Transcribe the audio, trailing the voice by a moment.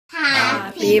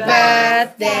Happy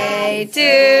birthday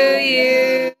to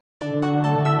you.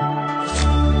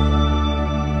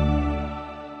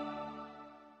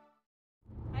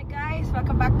 Hi guys,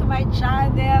 welcome back to my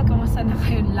channel. Kamusta na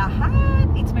kayong lahat?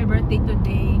 It's my birthday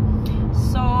today.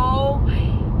 So,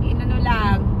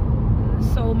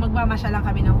 magmamasya lang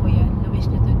kami ng Kuya Luis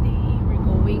niyo today. We're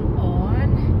going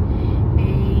on a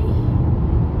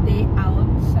day out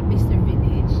sa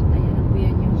Bicestervillage. Ayan ang Kuya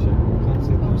niyo.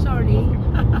 Oh, sorry.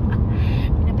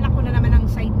 Pinablock ko na naman ang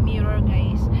side mirror,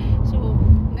 guys. So,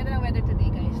 ganda ng weather today,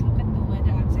 guys. Look at the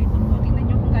weather outside. Tingnan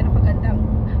nyo kung gaano kagandang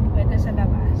weather sa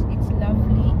labas. It's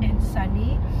lovely and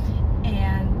sunny.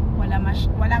 And wala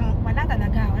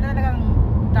talagang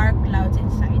dark clouds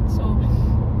inside. So,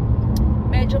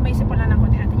 medyo may sipulan ng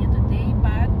konti natin yun today.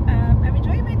 But, I'm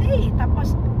enjoying my day.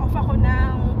 Tapos, off ako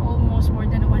ng almost more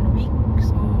than 1 week.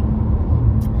 So,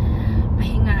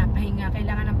 pahinga.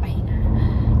 Kailangan ng pahinga.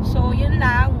 So, yun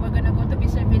lang. We're gonna go to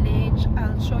Bicestervillage.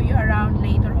 I'll show you around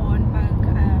later on pag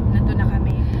nandun na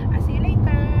kami. I'll see you later.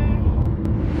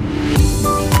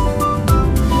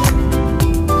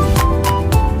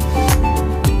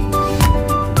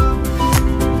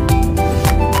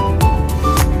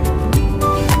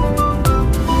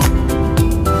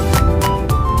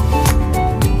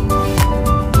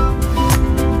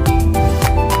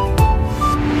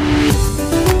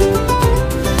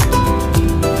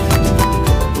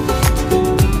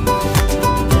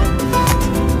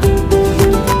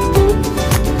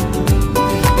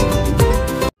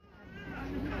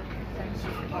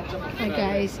 Hi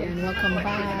guys, and welcome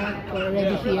back. We're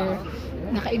already here.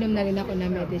 Nakainom na rin ako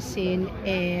ng medicine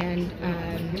and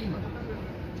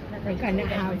we're gonna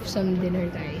have some dinner,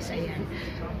 guys. Ayan.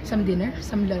 Some dinner?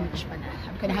 Some lunch pala.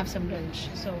 I'm gonna have some lunch.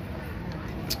 So,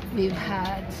 we've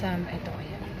had some,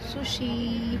 ayan,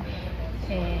 sushi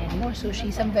and more sushi,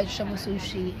 some vegetable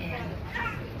sushi and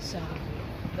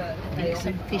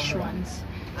some fish ones,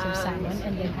 some salmon,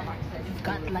 and then we've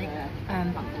got like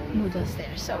noodles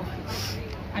there. So,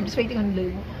 I'm just waiting on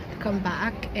Lou to come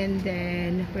back and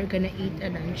then we're gonna eat a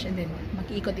lunch and then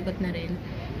mag-iikot-ikot na rin.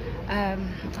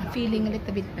 I'm feeling a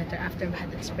little bit better after I've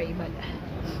had that spray, but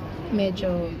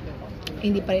medyo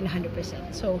hindi pa rin 100%.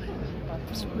 So,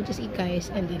 we'll just eat,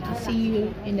 guys, and then I'll see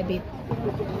you in a bit.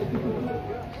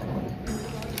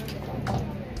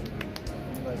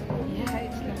 Yeah,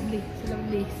 it's lovely. It's a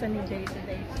lovely sunny day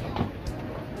today.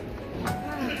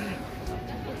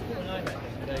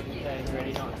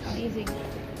 Amazing.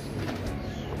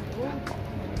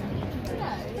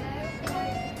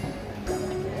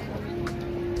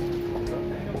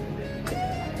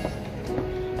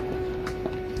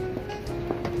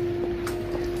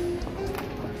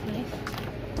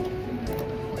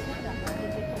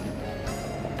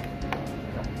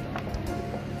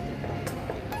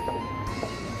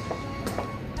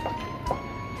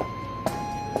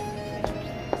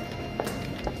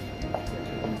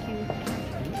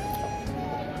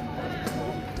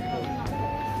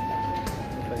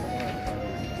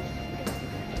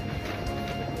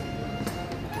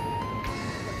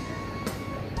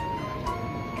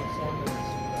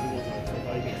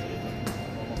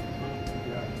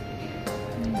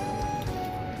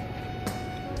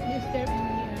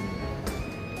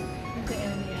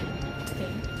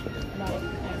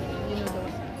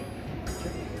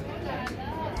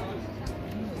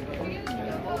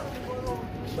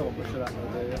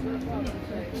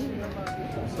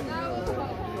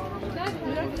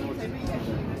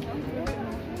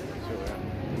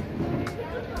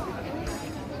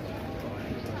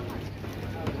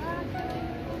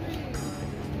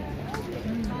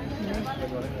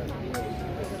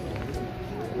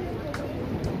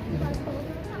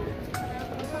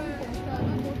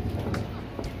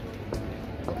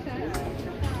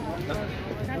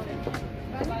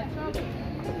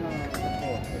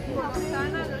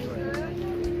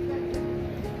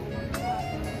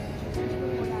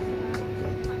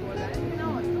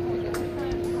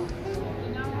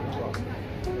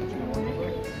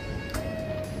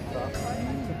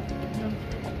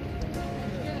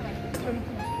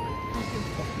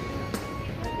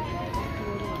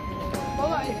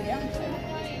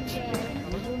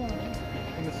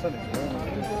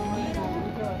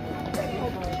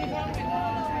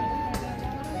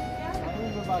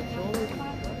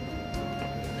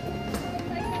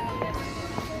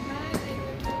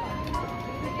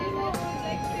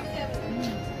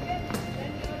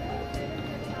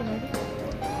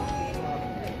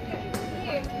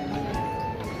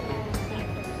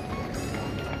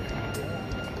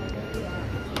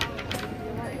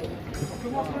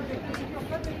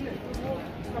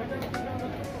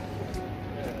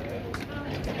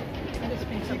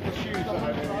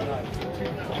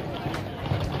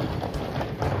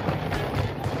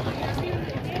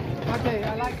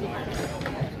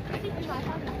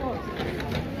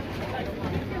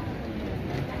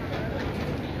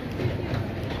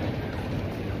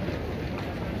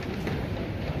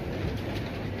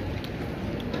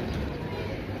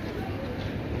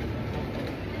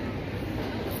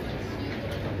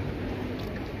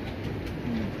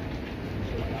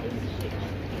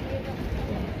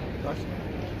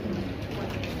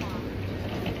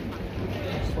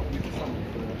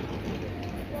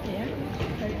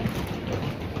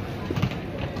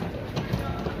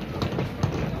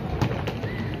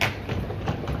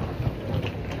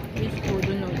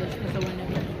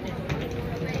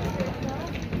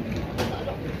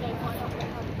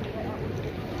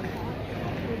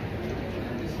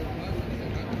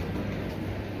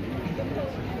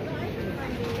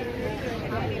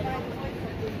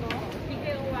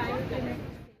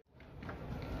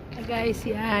 Guys,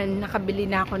 yan, nakabili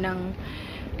na ako ng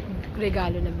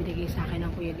regalo na binigay sa akin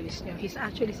ng Kuya Luis niyo. He's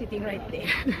actually sitting right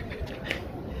there.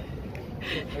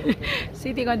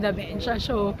 Sitting on the bench.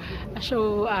 I'll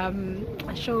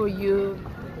show you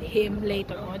him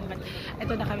later on. But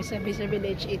ito na kami sa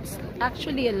Bicestervillage. It's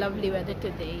actually a lovely weather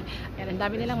today. Ayan, ang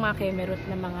dami nilang mga camerot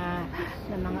na mga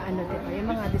ano dito,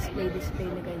 yung mga display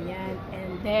na ganyan.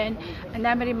 And then, ang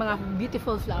dami rin mga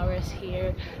beautiful flowers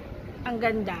here. Ang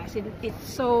ganda.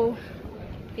 It's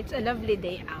a lovely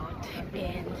day out.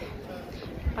 And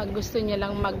pag gusto niyo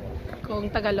lang kung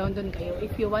taga London kayo,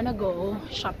 if you wanna go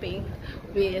shopping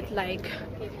with like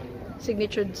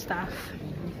signature stuff,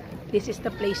 this is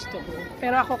the place to go.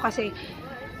 Pero ako kasi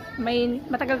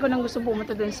matagal ko nang gusto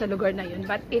pumunta dun sa lugar na yun,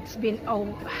 but it's been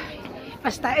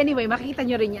basta anyway, makikita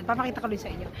nyo rin yan, papakita ko rin sa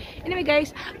inyo. Anyway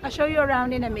guys, I'll show you around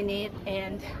in a minute,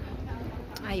 and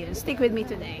ayun, stick with me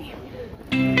today.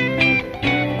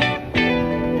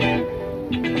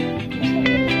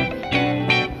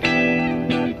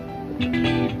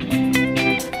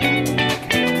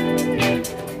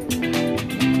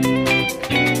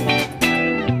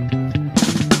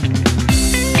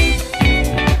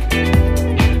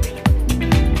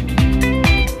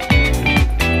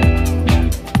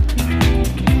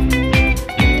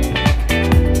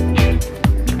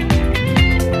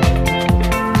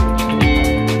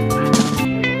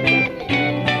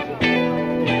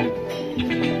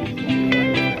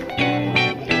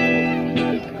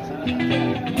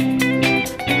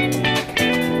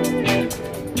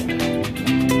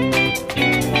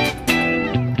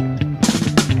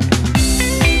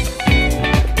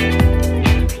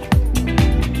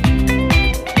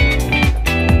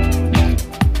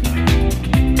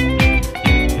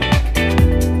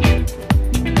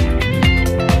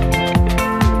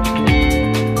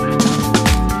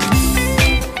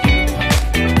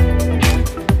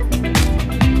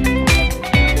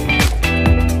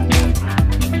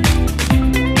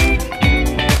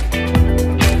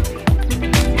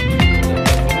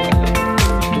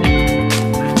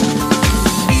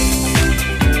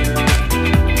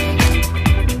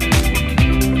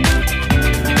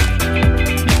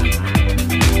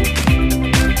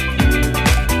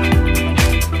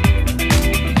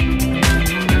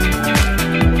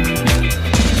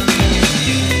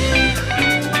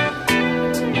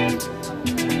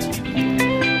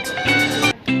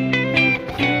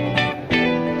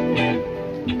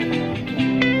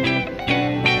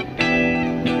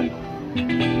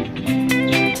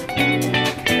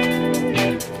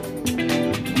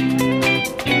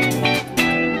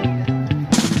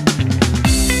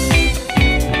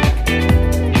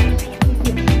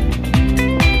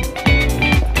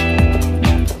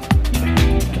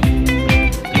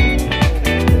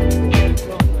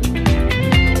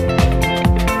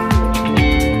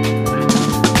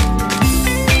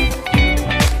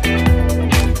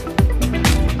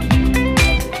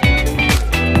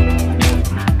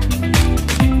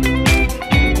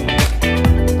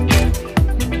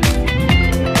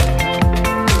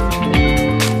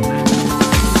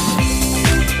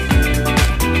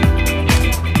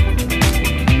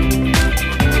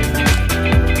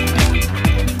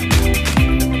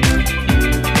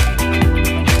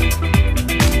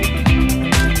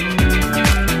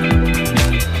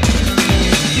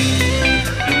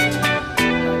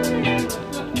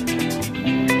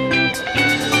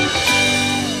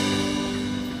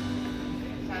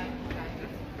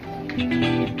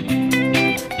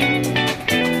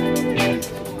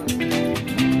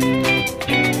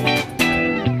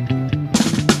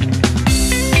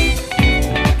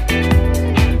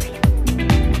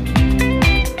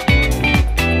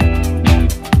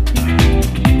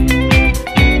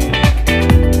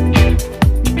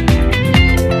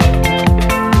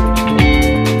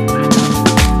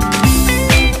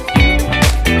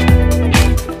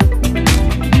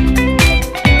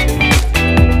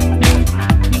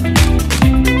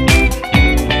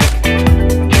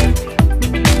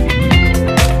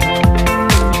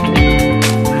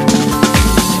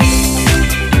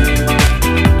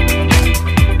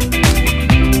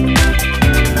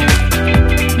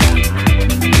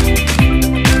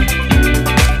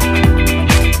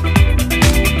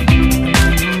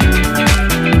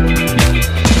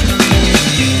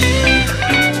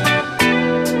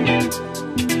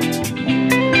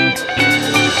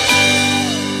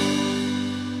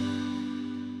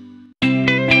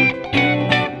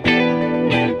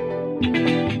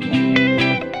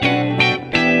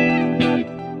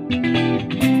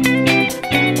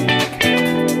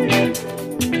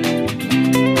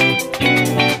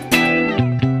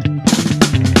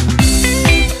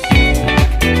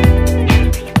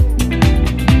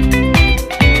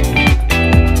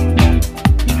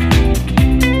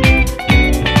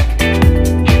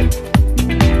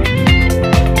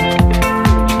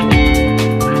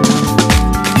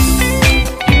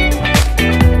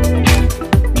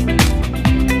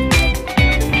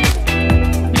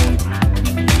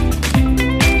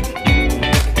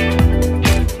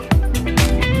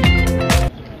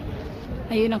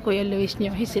 ang Kuya Luis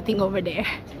nyo. He's sitting over there.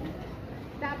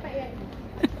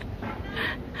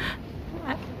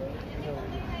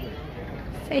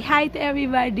 Say hi to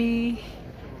everybody.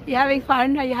 You having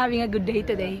fun? Are you having a good day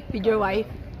today with your wife?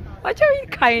 What are you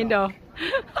kind of?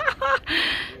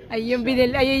 Ayun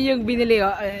yung binili.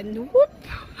 Oh. And whoop.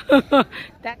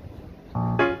 That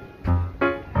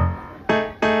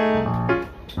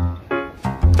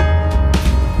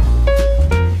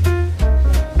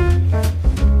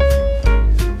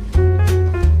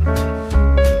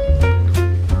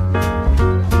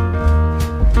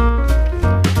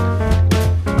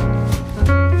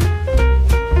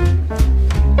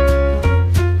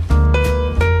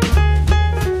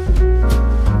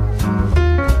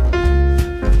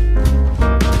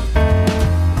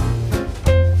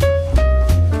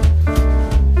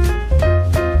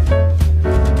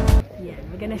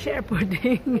share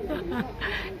pudding.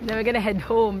 Then we're gonna head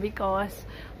home because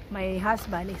my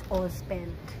husband is all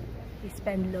spent. He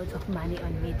spent loads of money on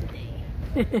me today.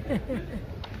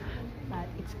 But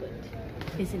it's good,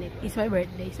 isn't it? It's my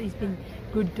birthday, so it's been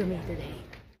good to me today.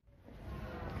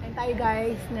 Kain tayo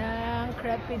guys ng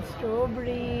crepe with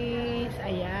strawberries.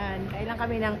 Ayan, kain lang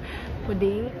kami ng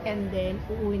pudding and then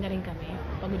uuwi na rin kami.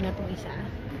 Pagod na itong isa.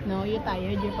 No, you're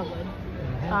tired, you're pagod.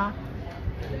 Ha?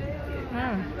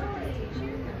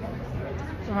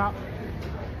 Sarap.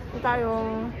 Ito tayo.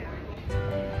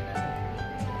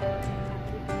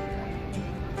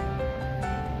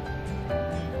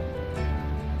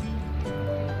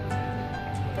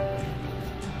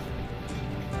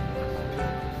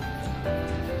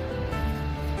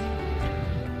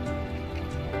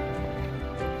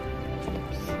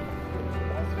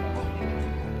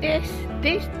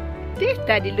 This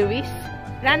Daddy Luis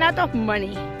ran out of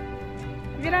money.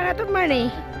 You ran out of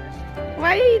money.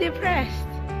 Why are you depressed?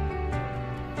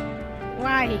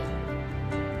 Why?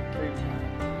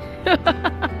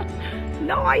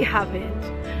 No, I haven't.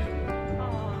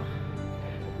 Oh,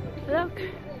 look.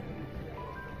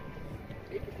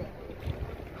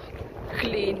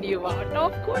 Clean you out. No,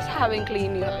 of course I haven't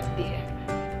cleaned you out, dear.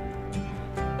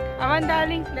 Come on,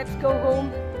 darling. Let's go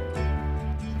home.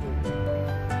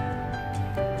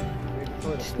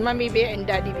 Just Mommy Bear and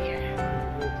Daddy Bear.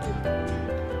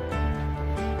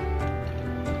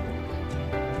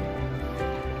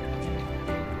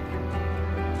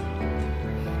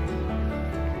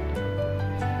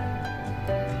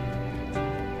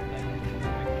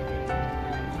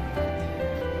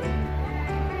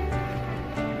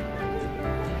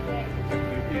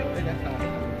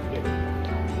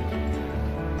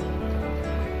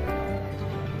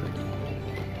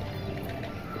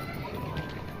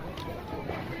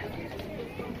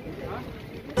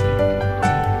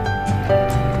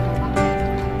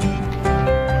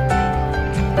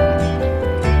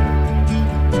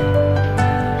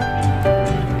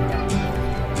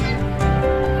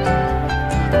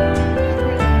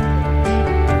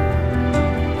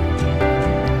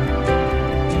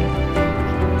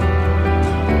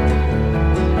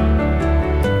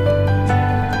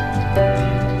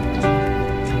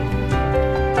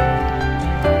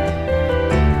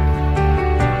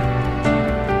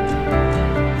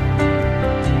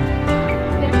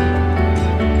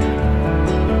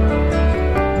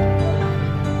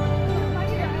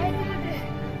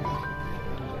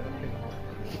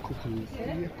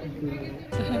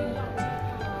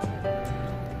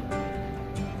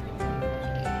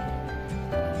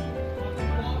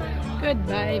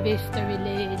 Goodbye,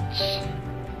 Bicestervillage.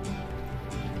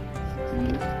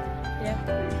 Yeah.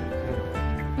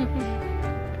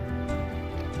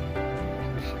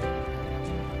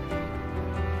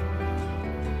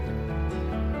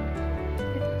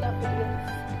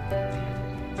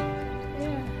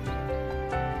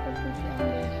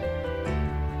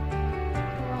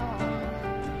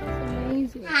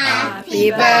 Happy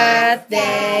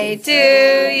birthday to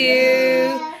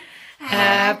you.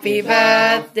 Happy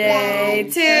birthday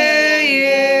to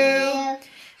you.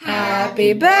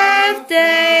 Happy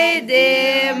birthday,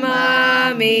 dear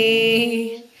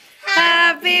Mommy.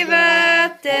 Happy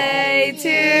birthday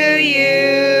to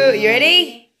you. You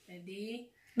ready?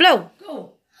 Ready. Blow.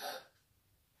 Go.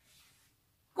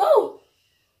 Go.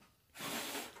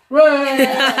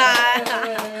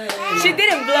 She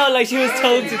didn't blow like she was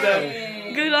told to though.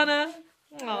 Good, Anna.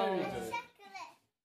 Oh.